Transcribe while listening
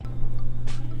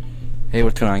Hey,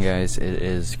 what's going on, guys? It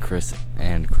is Chris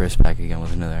and Chris back again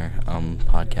with another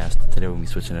podcast. Today we're going to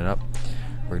be switching it up.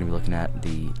 We're going to be looking at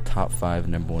the top 5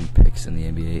 number 1 picks in the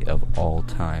NBA of all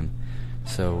time.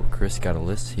 So Chris got a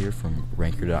list here from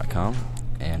Ranker.com,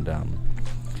 and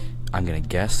I'm going to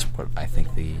guess what I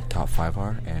think the top 5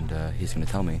 are, and he's going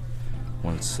to tell me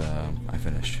once I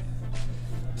finish.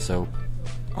 So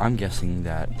I'm guessing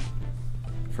that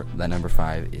that number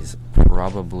 5 is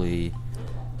probably...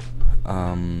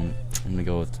 I'm going to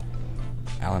go with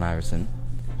Allen Iverson.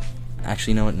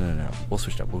 Actually, you know what? No. We'll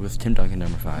switch it up. We'll go with Tim Duncan,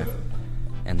 number 5.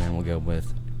 And then we'll go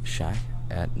with Shaq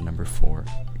at number 4.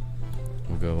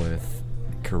 We'll go with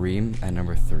Kareem at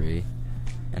number 3.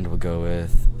 And we'll go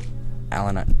with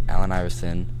Allen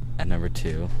Iverson at number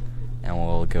 2. And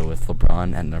we'll go with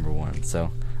LeBron at number 1.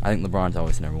 So I think LeBron's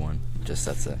always number 1. Just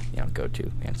that's a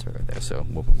go-to answer right there. So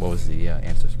what was the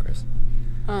answers, Chris?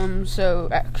 So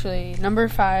actually, number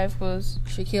 5 was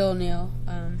Shaquille O'Neal.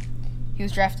 He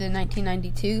was drafted in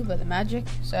 1992 by the Magic,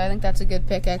 so I think that's a good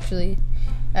pick, actually.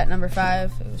 At number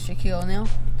 5, it was Shaquille O'Neal.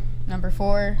 Number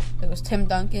 4, it was Tim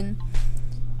Duncan,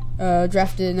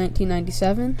 drafted in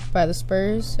 1997 by the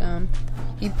Spurs.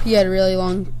 He had a really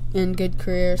long and good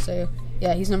career, so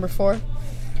yeah, he's number 4.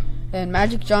 Then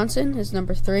Magic Johnson is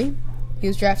number 3. He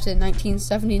was drafted in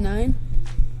 1979,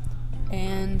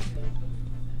 and...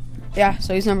 yeah,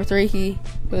 so he's number 3. He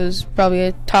was probably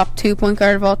a top 2 point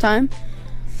guard of all time.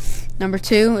 Number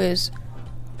 2 is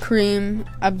Kareem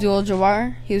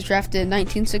Abdul-Jabbar. He was drafted in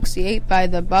 1968 by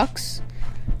the Bucks.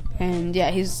 And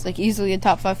yeah, he's easily a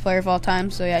top 5 player of all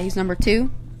time. So yeah, he's number 2.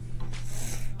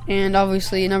 And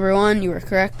obviously number 1, you were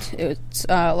correct. It's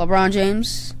LeBron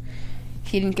James.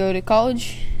 He didn't go to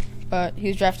college, but he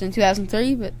was drafted in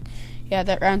 2003. But yeah,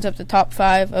 that rounds up the top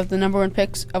 5 of the number 1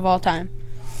 picks of all time.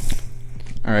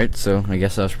 All right, so I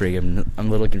guess that was pretty good. I'm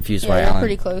a little confused why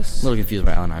pretty close. A little confused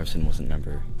why Allen Iverson wasn't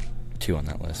number 2 on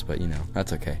that list, but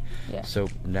that's okay. Yeah. So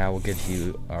now we'll get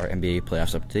to our NBA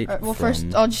playoffs update. Right, well, first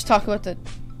I'll just talk about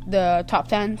the top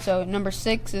 10. So number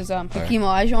 6 is Hakeem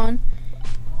Olajuwon.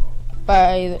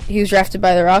 He was drafted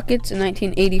by the Rockets in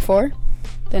 1984.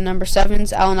 Then number 7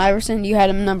 is Allen Iverson. You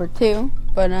had him number 2,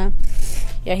 but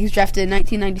he was drafted in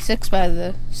 1996 by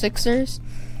the Sixers.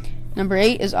 Number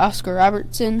 8 is Oscar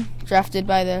Robertson, drafted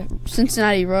by the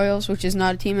Cincinnati Royals, which is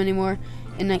not a team anymore,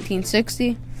 in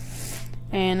 1960.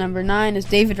 And number 9 is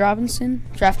David Robinson,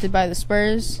 drafted by the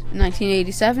Spurs in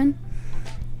 1987.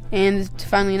 And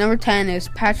finally, number 10 is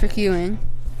Patrick Ewing,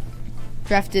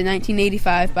 drafted in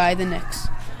 1985 by the Knicks.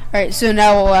 Alright, so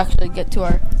now we'll actually get to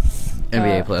our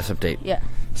NBA playoffs update. Yeah.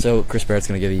 So Chris Barrett's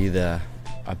going to give you the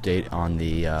update on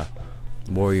the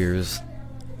Warriors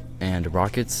and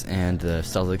Rockets and the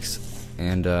Celtics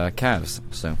and Cavs.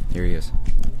 So here he is.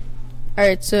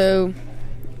 Alright, so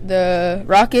the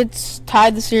Rockets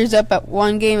tied the series up at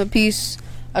 1 game apiece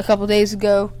a couple days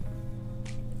ago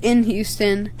in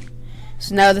Houston.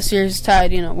 So now the series is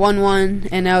tied, 1-1,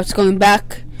 and now it's going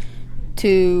back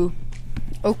to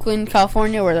Oakland,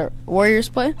 California, where the Warriors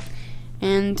play.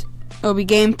 And it'll be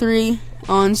game 3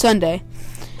 on Sunday.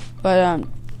 But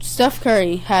Steph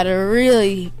Curry had a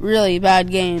really, really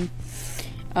bad game.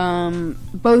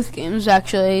 Both games,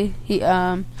 actually.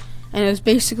 And it was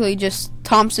basically just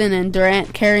Thompson and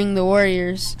Durant carrying the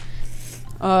Warriors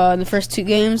in the first 2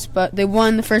 games. But they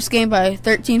won the first game by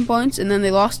 13 points, and then they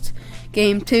lost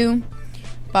game 2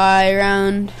 by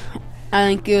around, I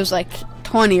think it was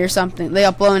 20 or something. They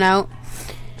got blown out.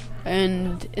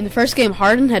 And in the first game,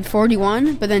 Harden had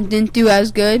 41, but then didn't do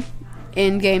as good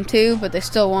in game 2, but they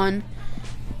still won.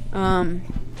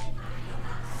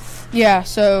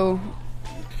 So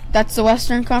that's the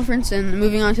Western Conference, and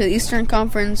moving on to the Eastern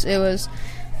Conference, it was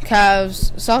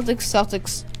Cavs, Celtics.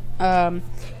 Celtics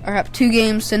are up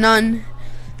 2-0.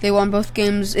 They won both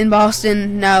games in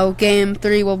Boston. Now game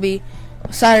 3 will be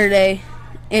Saturday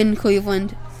in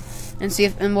Cleveland,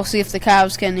 and we'll see if the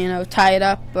Cavs can tie it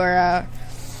up or at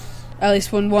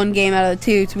least win 1 game out of the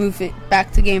 2 to move it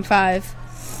back to game 5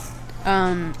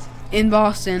 in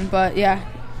Boston. But yeah.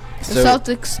 The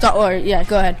Celtics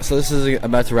go ahead. So this is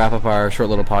about to wrap up our short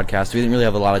little podcast. We didn't really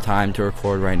have a lot of time to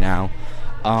record right now,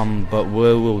 but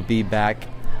we will be back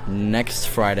next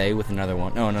Friday with another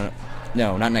one.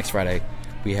 No, not next Friday.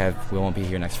 We won't be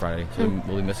here next Friday, so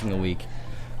we'll be missing a week.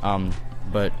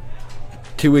 But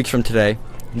 2 weeks from today,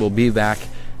 we'll be back,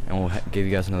 and we'll give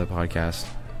you guys another podcast.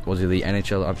 We'll do the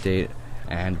NHL update,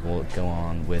 and we'll go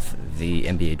on with the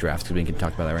NBA draft, because we can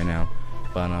talk about that right now.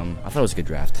 But I thought it was a good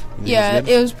draft. Yeah,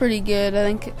 it was pretty good, I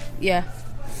think. Yeah.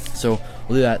 So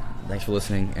we'll do that. Thanks for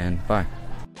listening, and bye.